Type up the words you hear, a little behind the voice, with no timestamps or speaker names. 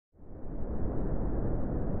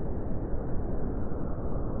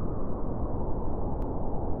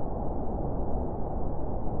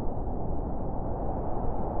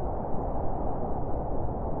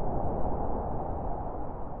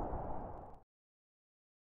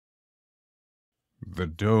The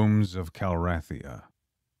Domes of Calrathia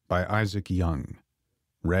by Isaac Young.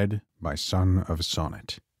 Read by Son of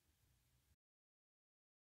Sonnet.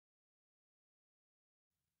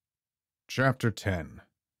 Chapter 10.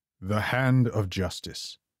 The Hand of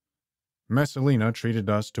Justice. Messalina treated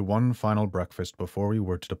us to one final breakfast before we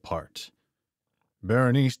were to depart.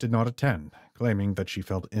 Berenice did not attend, claiming that she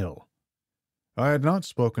felt ill. I had not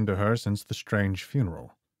spoken to her since the strange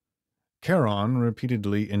funeral. Charon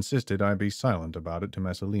repeatedly insisted I be silent about it to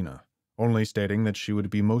Messalina, only stating that she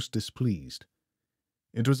would be most displeased.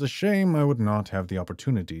 It was a shame I would not have the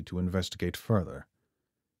opportunity to investigate further.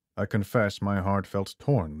 I confess my heart felt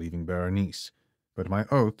torn leaving Berenice, but my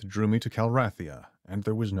oath drew me to Calrathia, and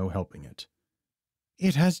there was no helping it.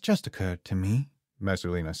 "It has just occurred to me,"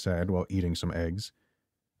 Messalina said while eating some eggs.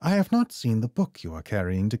 "I have not seen the book you are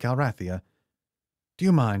carrying to Calrathia. Do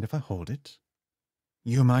you mind if I hold it?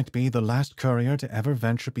 You might be the last courier to ever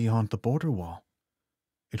venture beyond the border wall.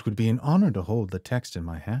 It would be an honor to hold the text in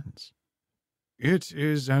my hands." It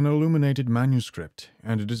is an illuminated manuscript,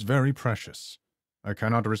 and it is very precious. I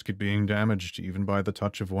cannot risk it being damaged even by the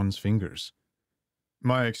touch of one's fingers.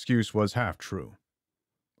 My excuse was half true.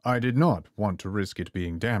 I did not want to risk it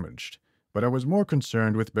being damaged, but I was more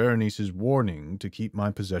concerned with Berenice's warning to keep my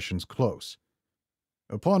possessions close.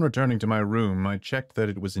 Upon returning to my room, I checked that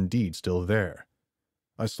it was indeed still there.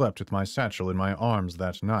 I slept with my satchel in my arms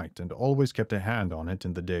that night and always kept a hand on it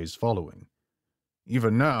in the days following.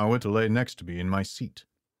 Even now it lay next to me in my seat.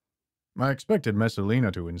 I expected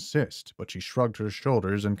Messalina to insist, but she shrugged her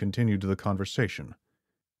shoulders and continued the conversation.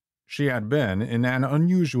 She had been in an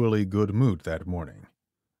unusually good mood that morning.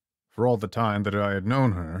 For all the time that I had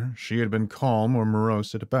known her, she had been calm or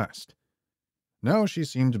morose at best. Now she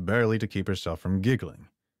seemed barely to keep herself from giggling.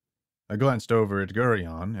 I glanced over at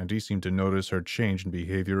Gurion, and he seemed to notice her change in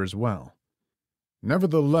behavior as well.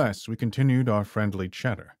 Nevertheless, we continued our friendly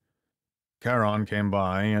chatter. Charon came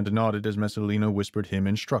by and nodded as Messalina whispered him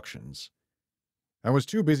instructions. I was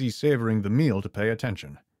too busy savoring the meal to pay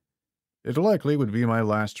attention. It likely would be my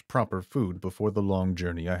last proper food before the long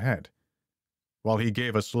journey ahead. While he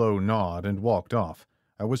gave a slow nod and walked off,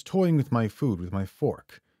 I was toying with my food with my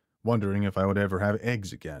fork, wondering if I would ever have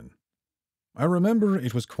eggs again. I remember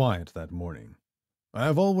it was quiet that morning. I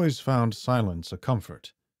have always found silence a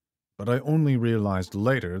comfort, but I only realized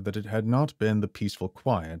later that it had not been the peaceful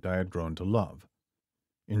quiet I had grown to love.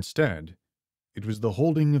 Instead, it was the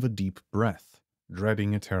holding of a deep breath,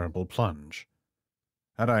 dreading a terrible plunge.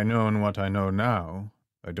 Had I known what I know now,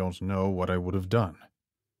 I don't know what I would have done.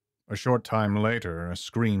 A short time later, a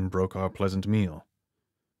scream broke our pleasant meal.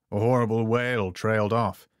 A horrible wail trailed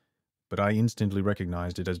off, but I instantly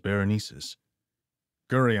recognized it as Berenice's.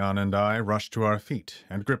 Gurion and I rushed to our feet,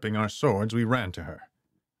 and gripping our swords, we ran to her.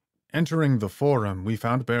 Entering the forum, we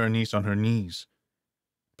found Berenice on her knees.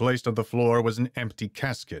 Placed on the floor was an empty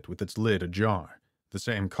casket with its lid ajar, the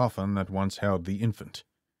same coffin that once held the infant.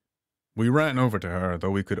 We ran over to her,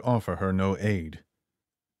 though we could offer her no aid.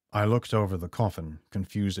 I looked over the coffin,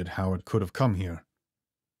 confused at how it could have come here.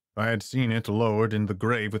 I had seen it lowered in the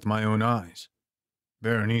grave with my own eyes.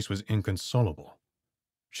 Berenice was inconsolable.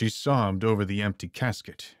 She sobbed over the empty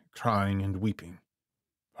casket, crying and weeping.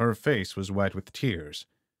 Her face was wet with tears,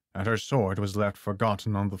 and her sword was left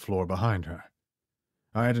forgotten on the floor behind her.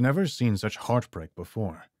 I had never seen such heartbreak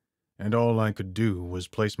before, and all I could do was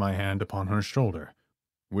place my hand upon her shoulder,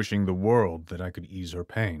 wishing the world that I could ease her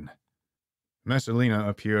pain. Messalina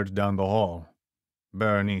appeared down the hall.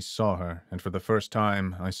 Berenice saw her, and for the first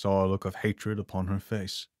time I saw a look of hatred upon her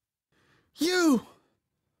face. "You!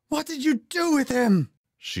 What did you do with him?"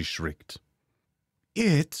 she shrieked.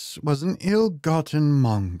 "It was an ill-gotten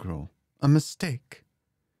mongrel, a mistake.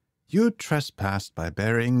 You trespassed by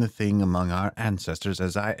burying the thing among our ancestors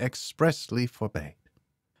as I expressly forbade.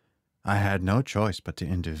 I had no choice but to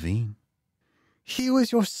intervene." "He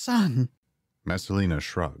was your son." Messalina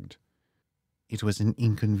shrugged. "It was an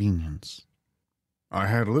inconvenience." I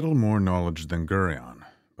had little more knowledge than Gurion,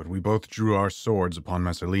 but we both drew our swords upon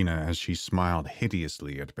Messalina as she smiled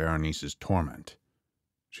hideously at Berenice's torment.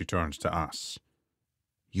 She turned to us.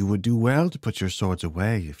 "You would do well to put your swords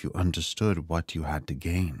away if you understood what you had to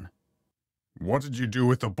gain." "What did you do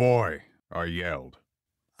with the boy?" I yelled.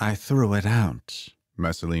 "I threw it out,"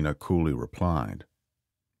 Messalina coolly replied.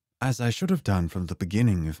 "as I should have done from the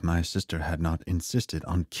beginning if my sister had not insisted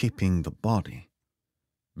on keeping the body."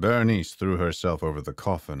 Berenice threw herself over the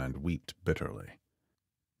coffin and wept bitterly.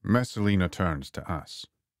 Messalina turned to us.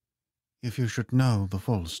 "If you should know the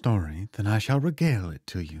full story, then I shall regale it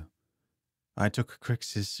to you. I took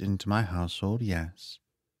Crixus into my household, yes.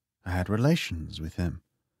 I had relations with him,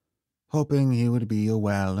 hoping he would be a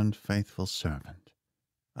well and faithful servant.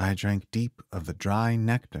 I drank deep of the dry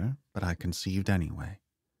nectar, but I conceived anyway.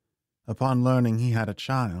 Upon learning he had a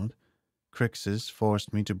child, Crixus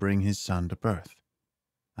forced me to bring his son to birth.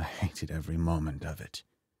 I hated every moment of it.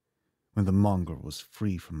 When the mongrel was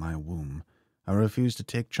free from my womb, I refused to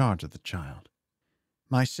take charge of the child.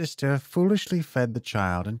 My sister foolishly fed the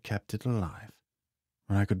child and kept it alive.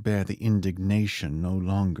 When I could bear the indignation no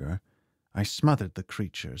longer, I smothered the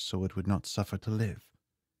creature so it would not suffer to live.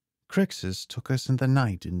 Crixus took us in the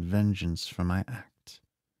night in vengeance for my act.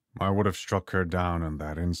 I would have struck her down in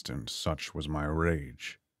that instant, such was my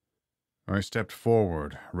rage. I stepped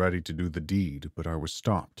forward, ready to do the deed, but I was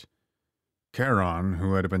stopped. Charon,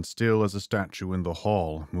 who had been still as a statue in the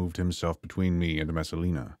hall, moved himself between me and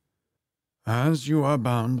Messalina. As you are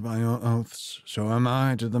bound by your oaths, so am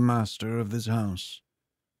I to the master of this house.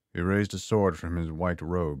 He raised a sword from his white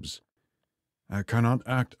robes. I cannot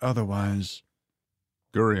act otherwise.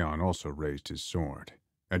 Gurion also raised his sword,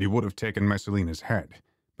 and he would have taken Messalina's head,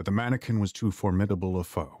 but the mannequin was too formidable a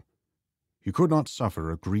foe. He could not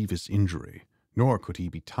suffer a grievous injury, nor could he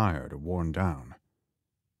be tired or worn down.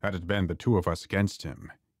 Had it been the two of us against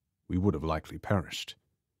him, we would have likely perished.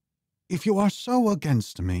 If you are so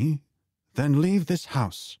against me, then leave this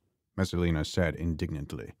house, Messalina said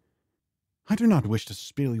indignantly. I do not wish to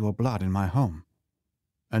spill your blood in my home.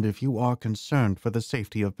 And if you are concerned for the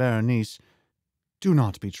safety of Berenice, do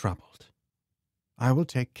not be troubled. I will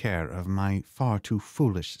take care of my far too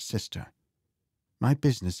foolish sister. My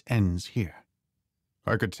business ends here.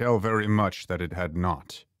 I could tell very much that it had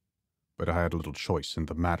not, but I had little choice in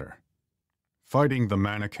the matter. Fighting the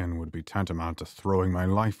mannequin would be tantamount to throwing my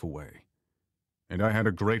life away, and I had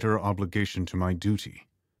a greater obligation to my duty.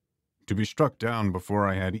 To be struck down before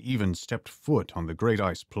I had even stepped foot on the great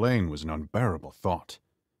ice plain was an unbearable thought.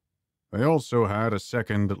 I also had a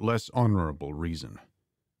second, less honorable reason.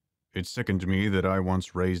 It sickened me that I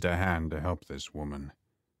once raised a hand to help this woman,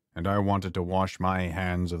 and I wanted to wash my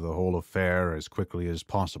hands of the whole affair as quickly as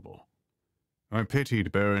possible. I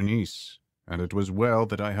pitied Berenice, and it was well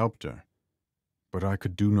that I helped her, but I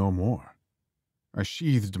could do no more. I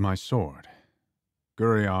sheathed my sword.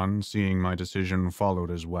 Gurion, seeing my decision,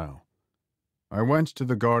 followed as well. I went to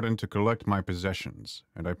the garden to collect my possessions,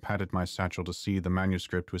 and I patted my satchel to see the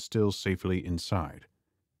manuscript was still safely inside.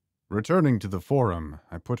 Returning to the forum,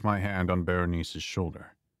 I put my hand on Berenice's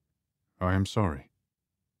shoulder. I am sorry.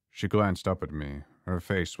 She glanced up at me. Her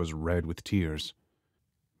face was red with tears.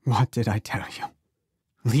 What did I tell you?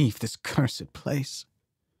 Leave this cursed place,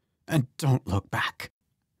 and don't look back.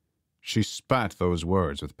 She spat those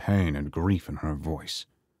words with pain and grief in her voice.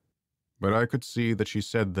 But I could see that she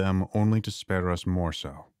said them only to spare us more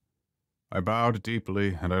so. I bowed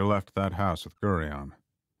deeply, and I left that house with Gurion.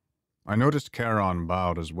 I noticed Charon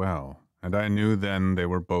bowed as well, and I knew then they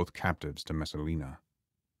were both captives to Messalina.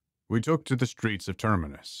 We took to the streets of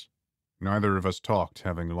Terminus. Neither of us talked,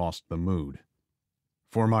 having lost the mood.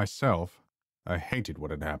 For myself, I hated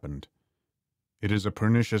what had happened. It is a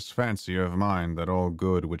pernicious fancy of mine that all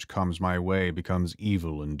good which comes my way becomes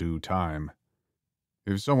evil in due time.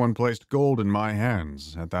 If someone placed gold in my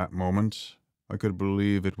hands at that moment, I could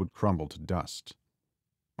believe it would crumble to dust.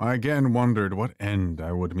 I again wondered what end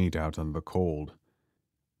I would meet out in the cold.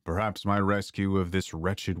 Perhaps my rescue of this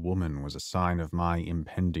wretched woman was a sign of my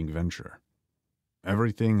impending venture.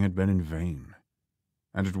 Everything had been in vain,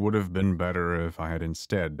 and it would have been better if I had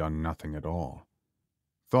instead done nothing at all.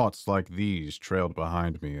 Thoughts like these trailed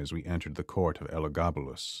behind me as we entered the court of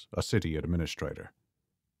Elagabalus, a city administrator.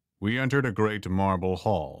 We entered a great marble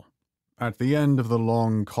hall. At the end of the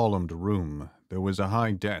long columned room, there was a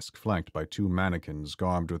high desk flanked by two mannequins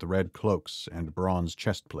garbed with red cloaks and bronze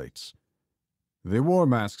chest plates. They wore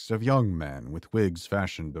masks of young men with wigs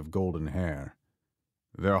fashioned of golden hair.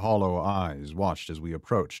 Their hollow eyes watched as we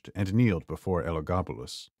approached and kneeled before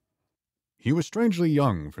Elagabalus. He was strangely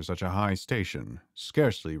young for such a high station,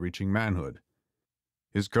 scarcely reaching manhood.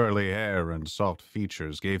 His curly hair and soft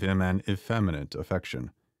features gave him an effeminate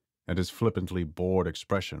affection, and his flippantly bored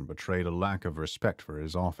expression betrayed a lack of respect for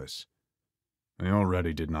his office. I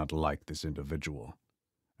already did not like this individual,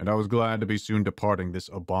 and I was glad to be soon departing this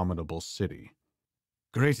abominable city.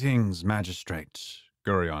 Greetings, magistrate,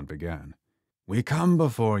 Gurion began. We come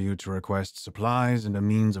before you to request supplies and a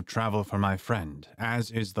means of travel for my friend, as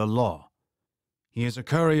is the law. He is a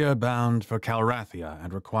courier bound for Calrathia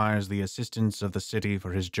and requires the assistance of the city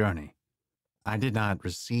for his journey. I did not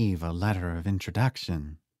receive a letter of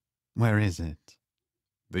introduction. Where is it?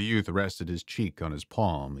 The youth rested his cheek on his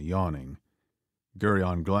palm, yawning.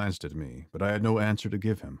 Gurion glanced at me, but I had no answer to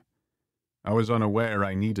give him. I was unaware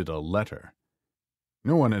I needed a letter.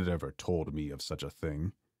 No one had ever told me of such a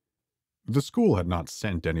thing. The school had not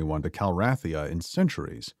sent anyone to Calrathia in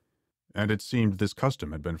centuries, and it seemed this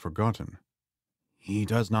custom had been forgotten. He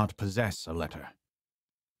does not possess a letter.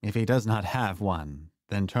 If he does not have one,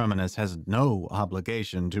 then Terminus has no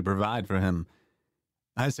obligation to provide for him.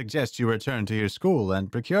 I suggest you return to your school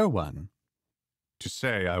and procure one. To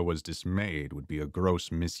say I was dismayed would be a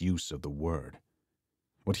gross misuse of the word.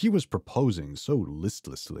 What he was proposing so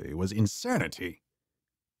listlessly was insanity.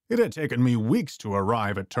 It had taken me weeks to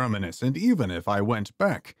arrive at Terminus, and even if I went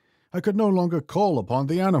back, I could no longer call upon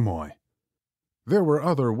the Anemoi. There were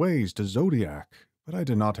other ways to Zodiac, but I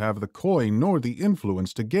did not have the coin nor the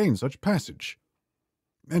influence to gain such passage.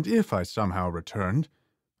 And if I somehow returned,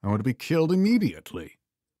 I would be killed immediately.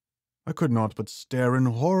 I could not but stare in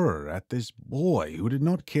horror at this boy who did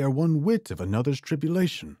not care one whit of another's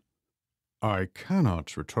tribulation. I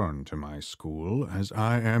cannot return to my school, as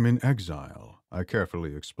I am in exile, I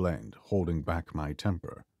carefully explained, holding back my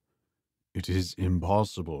temper. It is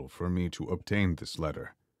impossible for me to obtain this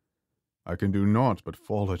letter. I can do naught but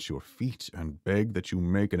fall at your feet and beg that you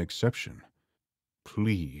make an exception.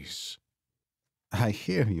 Please. I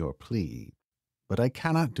hear your plea, but I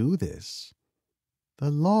cannot do this. The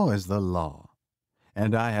law is the law,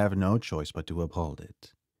 and I have no choice but to uphold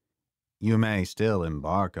it. You may still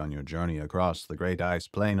embark on your journey across the great ice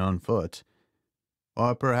plain on foot,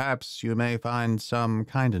 or perhaps you may find some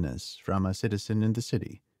kindness from a citizen in the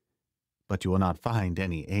city, but you will not find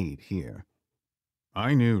any aid here.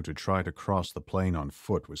 I knew to try to cross the plain on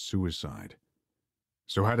foot was suicide.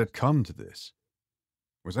 So had it come to this?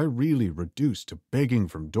 Was I really reduced to begging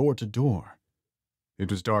from door to door? It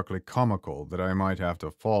was darkly comical that I might have to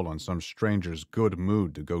fall on some stranger's good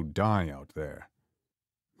mood to go die out there.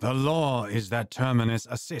 The law is that Terminus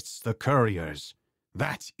assists the couriers.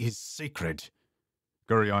 That is sacred.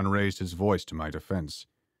 Gurion raised his voice to my defense.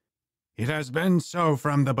 It has been so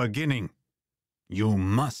from the beginning. You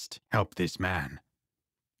must help this man.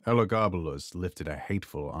 Elagabalus lifted a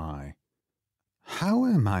hateful eye. How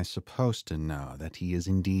am I supposed to know that he is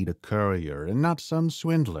indeed a courier and not some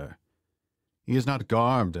swindler? He is not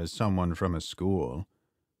garbed as someone from a school.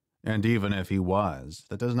 And even if he was,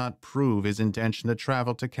 that does not prove his intention to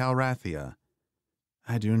travel to Calrathia.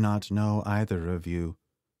 I do not know either of you.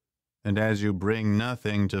 And as you bring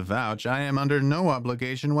nothing to vouch, I am under no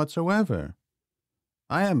obligation whatsoever.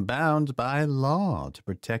 I am bound by law to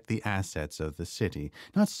protect the assets of the city,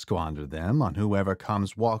 not squander them on whoever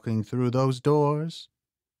comes walking through those doors.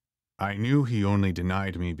 I knew he only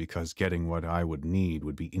denied me because getting what I would need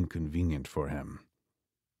would be inconvenient for him.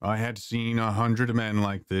 I had seen 100 men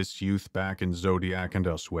like this youth back in Zodiac and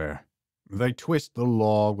elsewhere. They twist the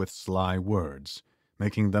law with sly words,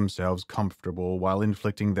 making themselves comfortable while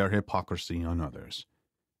inflicting their hypocrisy on others.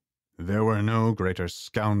 There were no greater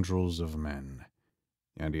scoundrels of men,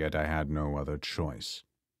 and yet I had no other choice.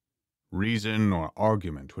 Reason or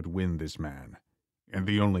argument would win this man, and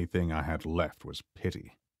the only thing I had left was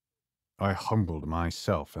pity. I humbled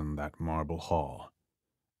myself in that marble hall.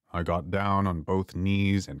 I got down on both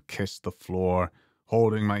knees and kissed the floor,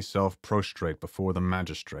 holding myself prostrate before the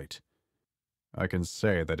magistrate. I can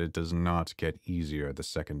say that it does not get easier the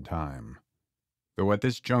second time, though at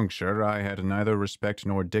this juncture I had neither respect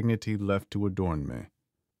nor dignity left to adorn me.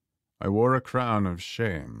 I wore a crown of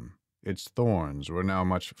shame. Its thorns were now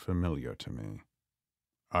much familiar to me.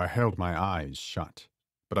 I held my eyes shut,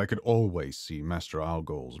 but I could always see Master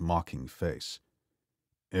Algol's mocking face.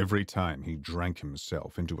 Every time he drank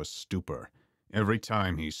himself into a stupor, every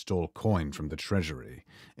time he stole coin from the treasury,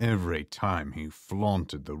 every time he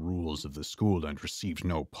flaunted the rules of the school and received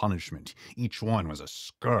no punishment, each one was a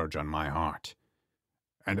scourge on my heart.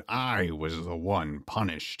 And I was the one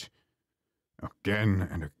punished. Again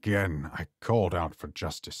and again I called out for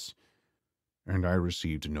justice, and I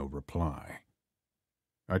received no reply.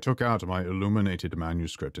 I took out my illuminated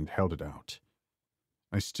manuscript and held it out.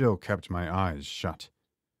 I still kept my eyes shut.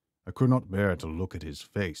 I could not bear to look at his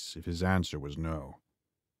face if his answer was no.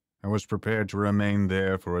 I was prepared to remain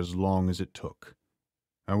there for as long as it took.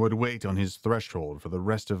 I would wait on his threshold for the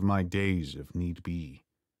rest of my days if need be.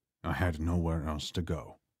 I had nowhere else to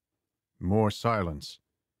go. More silence.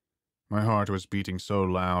 My heart was beating so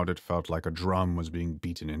loud it felt like a drum was being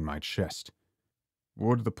beaten in my chest.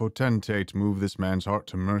 Would the potentate move this man's heart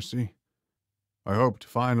to mercy? I hoped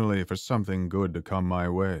finally for something good to come my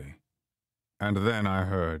way. And then I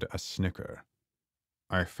heard a snicker.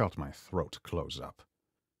 I felt my throat close up.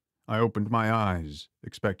 I opened my eyes,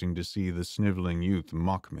 expecting to see the sniveling youth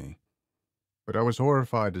mock me. But I was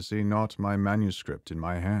horrified to see not my manuscript in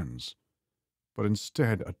my hands, but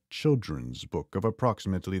instead a children's book of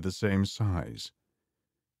approximately the same size.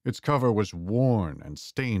 Its cover was worn and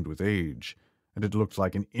stained with age, and it looked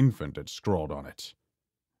like an infant had scrawled on it.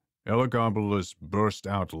 Elagabalus burst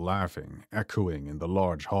out laughing, echoing in the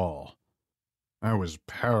large hall. I was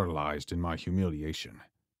paralyzed in my humiliation.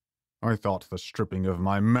 I thought the stripping of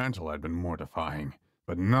my mantle had been mortifying,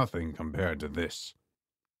 but nothing compared to this.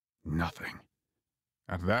 Nothing.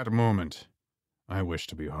 At that moment, I wished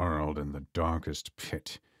to be hurled in the darkest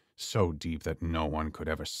pit, so deep that no one could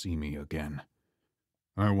ever see me again.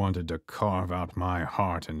 I wanted to carve out my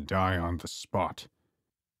heart and die on the spot.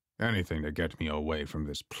 Anything to get me away from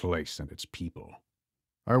this place and its people.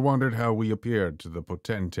 I wondered how we appeared to the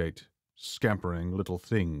potentate, scampering little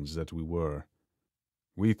things that we were.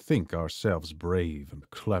 We think ourselves brave and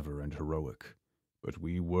clever and heroic, but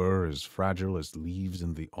we were as fragile as leaves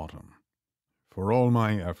in the autumn. For all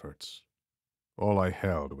my efforts, all I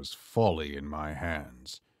held was folly in my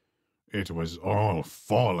hands. It was all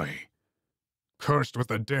folly. Cursed with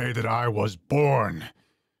the day that I was born.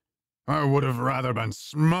 I would have rather been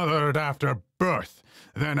smothered after birth,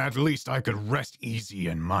 than at least I could rest easy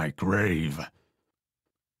in my grave.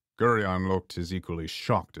 Gurion looked as equally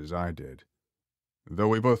shocked as I did, though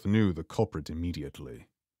we both knew the culprit immediately.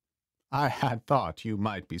 I had thought you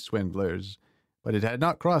might be swindlers, but it had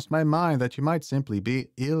not crossed my mind that you might simply be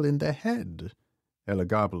ill in the head,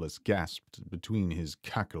 Elagabalus gasped between his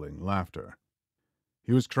cackling laughter.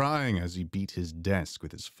 He was crying as he beat his desk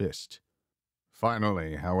with his fist.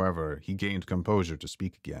 Finally, however, he gained composure to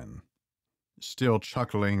speak again, still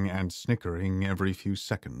chuckling and snickering every few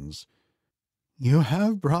seconds. You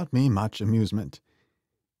have brought me much amusement.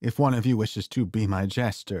 If one of you wishes to be my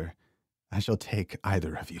jester, I shall take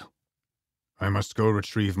either of you. I must go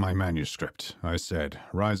retrieve my manuscript, I said,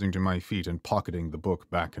 rising to my feet and pocketing the book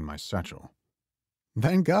back in my satchel.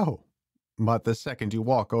 Then go. But the second you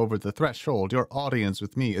walk over the threshold, your audience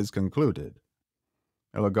with me is concluded.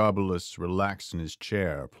 Elagabalus relaxed in his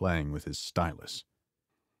chair, playing with his stylus.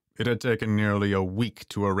 It had taken nearly a week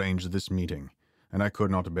to arrange this meeting, and I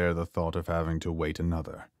could not bear the thought of having to wait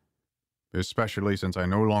another, especially since I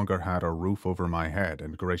no longer had a roof over my head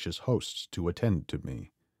and gracious hosts to attend to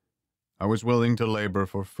me. I was willing to labor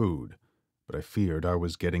for food, but I feared I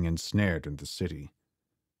was getting ensnared in the city.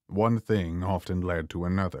 One thing often led to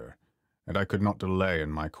another, and I could not delay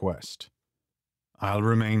in my quest. I'll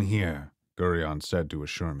remain here, Gurion said to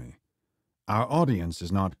assure me. Our audience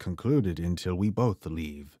is not concluded until we both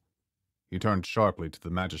leave. He turned sharply to the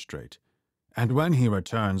magistrate. And when he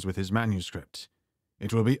returns with his manuscript,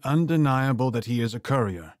 it will be undeniable that he is a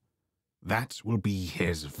courier. That will be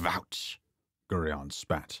his vouch, Gurion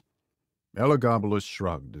spat. Elagabalus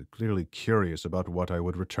shrugged, clearly curious about what I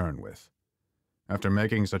would return with. After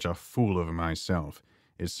making such a fool of myself,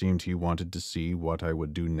 it seemed he wanted to see what I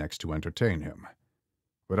would do next to entertain him.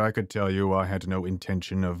 But I could tell you I had no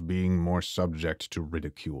intention of being more subject to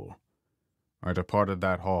ridicule. I departed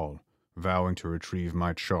that hall, vowing to retrieve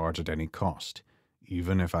my charge at any cost,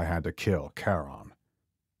 even if I had to kill Charon.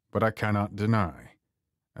 But I cannot deny,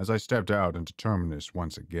 as I stepped out into Terminus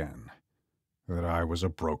once again, that I was a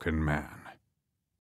broken man.